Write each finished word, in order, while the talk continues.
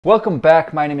Welcome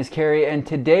back, my name is Carrie, and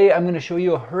today I'm going to show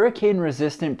you a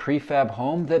hurricane-resistant prefab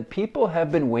home that people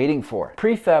have been waiting for.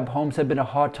 Prefab homes have been a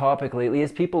hot topic lately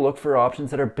as people look for options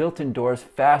that are built indoors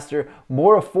faster,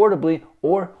 more affordably,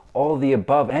 or all of the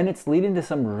above, and it's leading to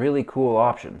some really cool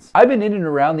options. I've been in and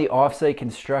around the offsite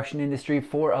construction industry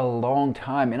for a long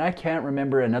time, and I can't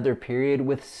remember another period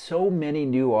with so many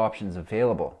new options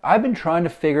available. I've been trying to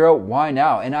figure out why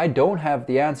now, and I don't have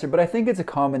the answer, but I think it's a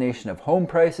combination of home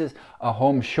prices, a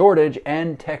home shortage,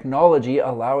 and technology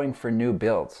allowing for new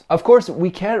builds. Of course,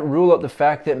 we can't rule out the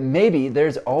fact that maybe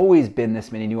there's always been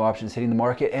this many new options hitting the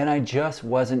market and I just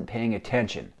wasn't paying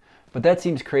attention. But that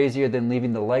seems crazier than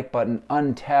leaving the like button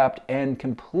untapped and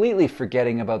completely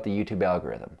forgetting about the YouTube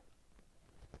algorithm.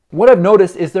 What I've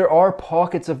noticed is there are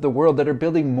pockets of the world that are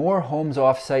building more homes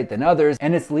off-site than others,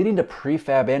 and it's leading to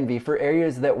prefab envy for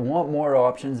areas that want more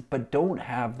options but don't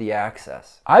have the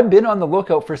access. I've been on the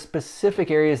lookout for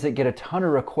specific areas that get a ton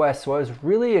of requests, so I was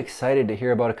really excited to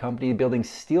hear about a company building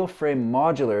steel frame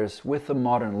modulars with a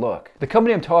modern look. The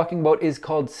company I'm talking about is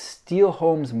called Steel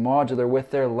Homes Modular,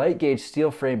 with their light gauge steel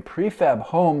frame prefab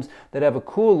homes that have a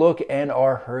cool look and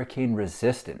are hurricane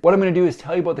resistant. What I'm going to do is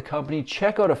tell you about the company,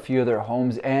 check out a few of their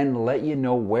homes, and let you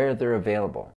know where they're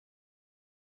available.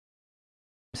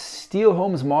 Steel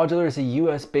Homes Modular is a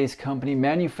US-based company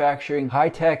manufacturing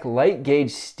high-tech light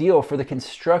gauge steel for the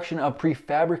construction of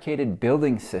prefabricated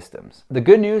building systems. The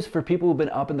good news for people who've been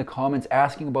up in the comments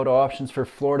asking about options for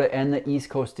Florida and the East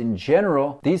Coast in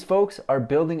general, these folks are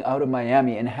building out of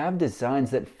Miami and have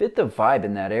designs that fit the vibe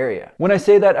in that area. When I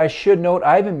say that, I should note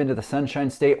I haven't been to the Sunshine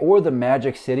State or the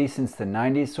Magic City since the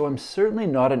 90s, so I'm certainly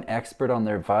not an expert on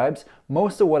their vibes.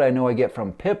 Most of what I know I get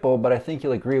from Pitbull, but I think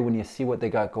you'll agree when you see what they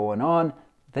got going on.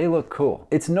 They look cool.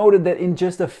 It's noted that in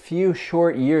just a few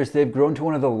short years, they've grown to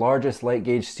one of the largest light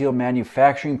gauge steel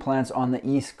manufacturing plants on the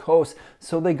East Coast,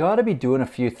 so they gotta be doing a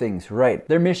few things right.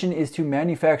 Their mission is to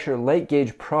manufacture light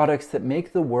gauge products that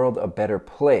make the world a better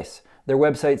place. Their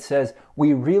website says,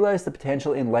 "We realize the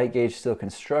potential in light gauge steel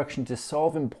construction to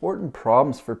solve important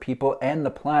problems for people and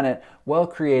the planet while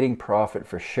creating profit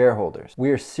for shareholders. We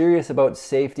are serious about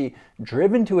safety,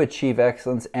 driven to achieve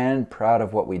excellence, and proud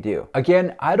of what we do."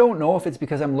 Again, I don't know if it's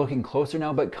because I'm looking closer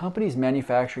now, but companies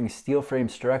manufacturing steel frame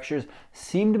structures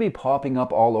seem to be popping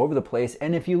up all over the place,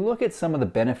 and if you look at some of the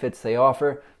benefits they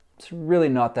offer, it's really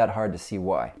not that hard to see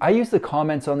why. I use the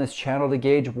comments on this channel to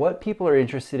gauge what people are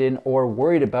interested in or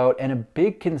worried about, and a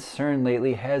big concern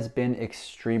lately has been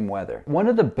extreme weather. One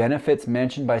of the benefits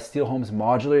mentioned by Steel Homes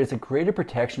Modular is a greater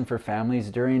protection for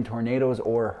families during tornadoes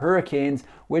or hurricanes,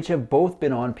 which have both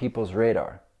been on people's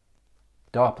radar.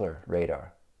 Doppler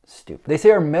radar. Stupid. They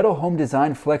say our metal home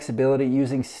design flexibility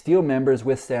using steel members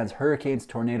withstands hurricanes,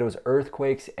 tornadoes,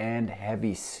 earthquakes, and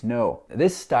heavy snow.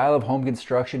 This style of home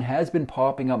construction has been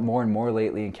popping up more and more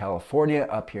lately in California,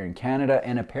 up here in Canada,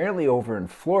 and apparently over in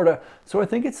Florida, so I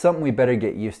think it's something we better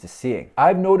get used to seeing.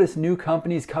 I've noticed new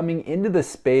companies coming into the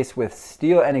space with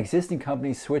steel and existing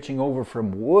companies switching over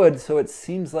from wood, so it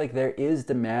seems like there is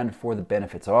demand for the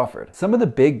benefits offered. Some of the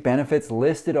big benefits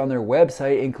listed on their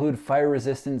website include fire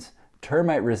resistance,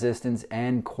 termite resistance,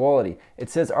 and quality. It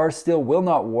says our steel will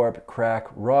not warp, crack,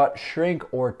 rot,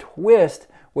 shrink, or twist,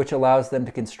 which allows them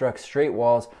to construct straight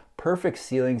walls, perfect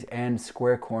ceilings, and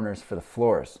square corners for the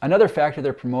floors. Another factor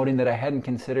they're promoting that I hadn't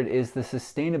considered is the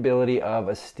sustainability of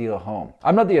a steel home.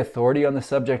 I'm not the authority on the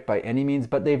subject by any means,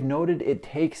 but they've noted it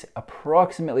takes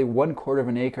approximately 1/4 of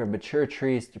an acre of mature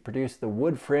trees to produce the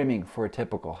wood framing for a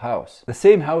typical house. The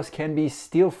same house can be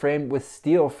steel framed with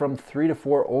steel from 3 to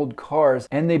 4 old cars,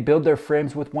 and they build their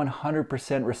frames with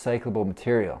 100% recyclable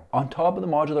material. On top of the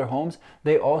modular homes,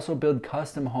 they also build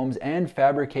custom homes and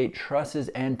fabricate trusses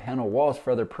and panel walls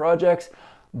for other projects,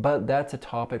 but that's a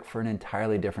topic for an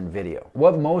entirely different video.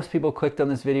 What most people clicked on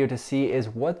this video to see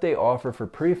is what they offer for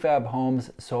prefab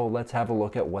homes, so let's have a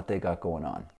look at what they got going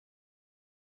on.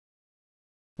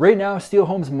 Right now, Steel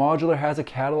Homes Modular has a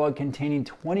catalog containing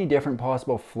 20 different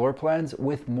possible floor plans,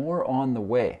 with more on the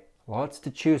way. Lots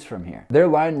to choose from here. Their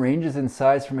line ranges in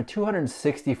size from a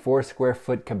 264 square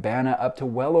foot cabana up to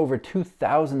well over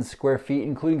 2,000 square feet,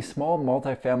 including small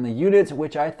multifamily units,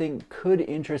 which I think could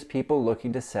interest people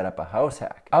looking to set up a house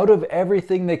hack. Out of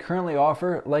everything they currently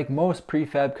offer, like most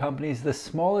prefab companies, the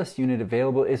smallest unit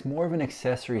available is more of an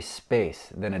accessory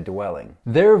space than a dwelling.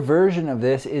 Their version of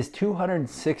this is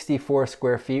 264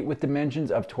 square feet with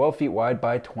dimensions of 12 feet wide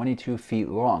by 22 feet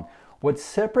long. What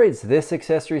separates this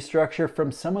accessory structure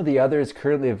from some of the others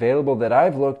currently available that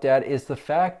I've looked at is the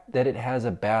fact that it has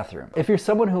a bathroom. If you're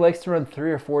someone who likes to run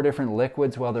 3 or 4 different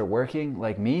liquids while they're working,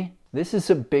 like me, This is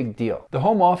a big deal. The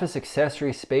home office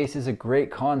accessory space is a great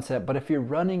concept, but if you're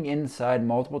running inside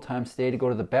multiple times a day to go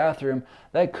to the bathroom,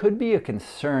 that could be a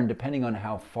concern depending on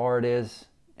how far it is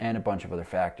and a bunch of other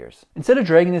factors. Instead of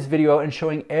dragging this video out and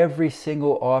showing every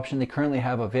single option they currently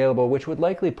have available, which would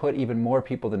likely put even more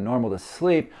people than normal to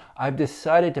sleep, I've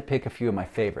decided to pick a few of my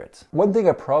favorites. One thing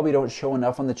I probably don't show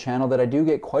enough on the channel that I do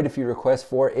get quite a few requests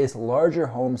for is larger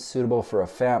homes suitable for a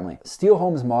family. Steel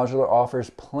Homes Modular offers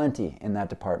plenty in that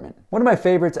department. One of my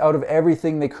favorites out of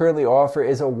everything they currently offer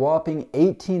is a whopping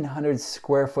 1,800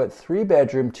 square foot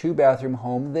 3-bedroom, 2-bathroom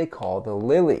home they call the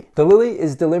Lily. The Lily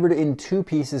is delivered in 2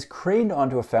 pieces craned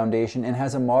onto a foundation and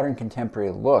has a modern contemporary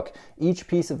look. Each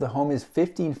piece of the home is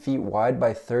 15 feet wide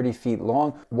by 30 feet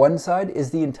long. One side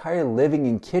is the entire living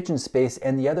and kitchen space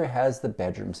and the other has the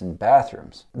bedrooms and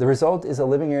bathrooms. The result is a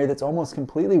living area that's almost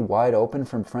completely wide open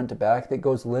from front to back that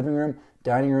goes living room,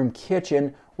 dining room,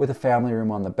 kitchen with a family room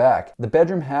on the back. The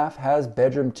bedroom half has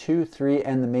bedroom 2, 3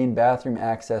 and the main bathroom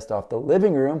accessed off the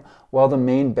living room, while the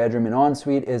main bedroom and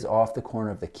ensuite is off the corner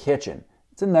of the kitchen.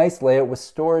 It's a nice layout with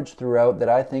storage throughout that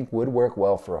I think would work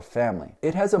well for a family.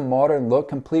 It has a modern look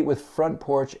complete with front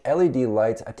porch, LED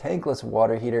lights, a tankless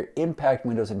water heater, impact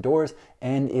windows and doors,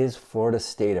 and is Florida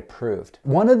State approved.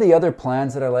 One of the other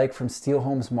plans that I like from Steel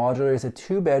Homes Modular is a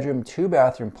 2-bedroom,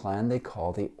 2-bathroom plan they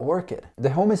call the Orchid. The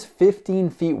home is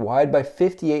 15 feet wide by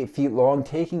 58 feet long,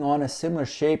 taking on a similar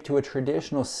shape to a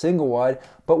traditional single wide,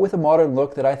 but with a modern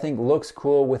look that I think looks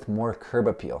cool with more curb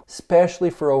appeal, especially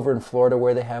for over in Florida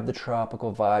where they have the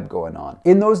tropical vibe going on.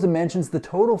 In those dimensions, the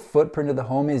total footprint of the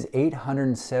home is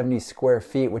 870 square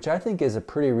feet, which I think is a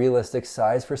pretty realistic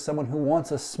size for someone who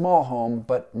wants a small home,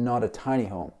 but not a tiny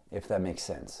home, if that makes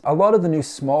sense. A lot of the new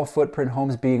small footprint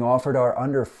homes being offered are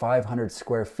under 500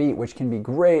 square feet, which can be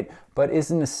great, but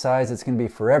isn't a size that's going to be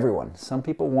for everyone. Some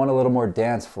people want a little more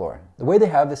dance floor. The way they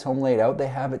have this home laid out, they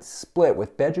have it split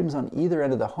with bedrooms on either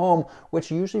end of the home,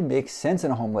 which usually makes sense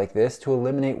in a home like this to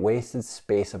eliminate wasted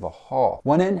space of a hall.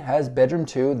 One end has bedroom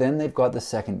 2, then they've got the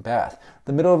second bath.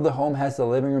 The middle of the home has the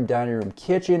living room, dining room,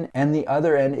 kitchen, and the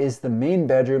other end is the main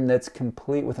bedroom that's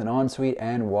complete with an ensuite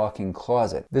and walk-in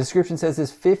closet. The description says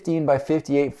this 15 by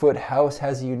 58 foot house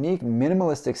has a unique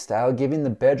minimalistic style, giving the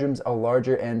bedrooms a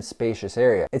larger and spacious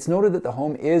area. It's noted that the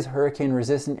home is hurricane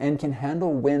resistant and can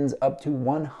handle winds up to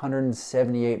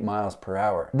 178 miles per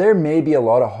hour. There may be a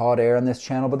lot of hot air on this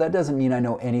channel, but that doesn't mean I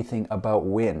know anything about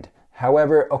wind.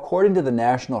 However, according to the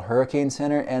National Hurricane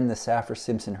Center and the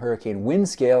Saffir-Simpson Hurricane Wind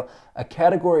Scale, a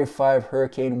Category 5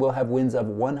 hurricane will have winds of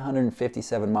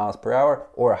 157 miles per hour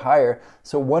or higher,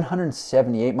 so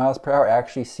 178 miles per hour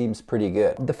actually seems pretty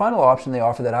good. The final option they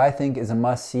offer that I think is a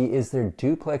must-see is their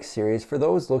duplex series for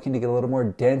those looking to get a little more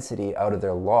density out of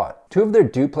their lot. 2 of their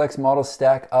duplex models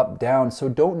stack up down, so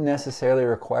don't necessarily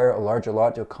require a larger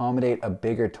lot to accommodate a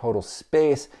bigger total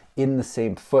space in the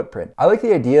same footprint. I like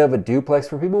the idea of a duplex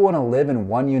for people who want to live in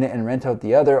one unit and rent out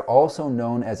the other, also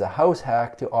known as a house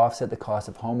hack, to offset the cost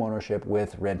of home ownership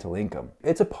with rental income.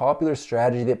 It's a popular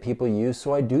strategy that people use,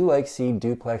 so I do like seeing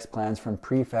duplex plans from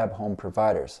prefab home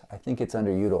providers. I think it's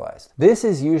underutilized. This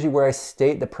is usually where I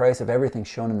state the price of everything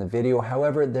shown in the video.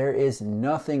 However, there is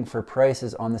nothing for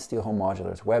prices on the Steel Home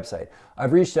Modular's website.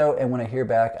 I've reached out, and when I hear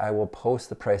back, I will post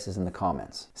the prices in the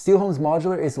comments. Steel Homes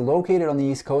Modular is located on the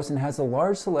East Coast and has a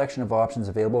large selection of options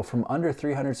available from under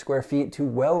 300 square feet to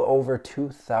well over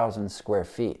 2,000 square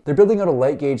feet. They're building out a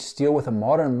light gauge steel with a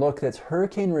modern look that's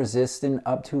hurricane resistant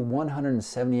up to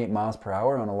 178 miles per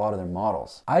hour on a lot of their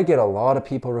models. I get a lot of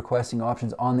people requesting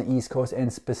options on the East Coast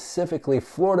and specifically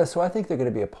Florida, so I think they're going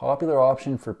to be a popular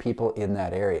option for people in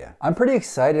that area. I'm pretty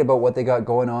excited about what they got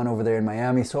going on over there in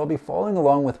Miami, so I'll be following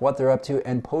along with what they're up to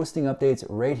and posting updates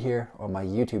right here on my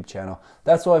YouTube channel.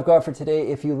 That's all I've got for today.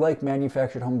 If you like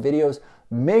manufactured home videos,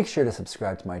 make sure to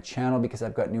subscribe to my channel because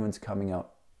I've got new ones coming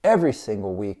out every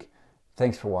single week.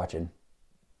 Thanks for watching.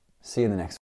 See you in the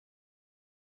next one.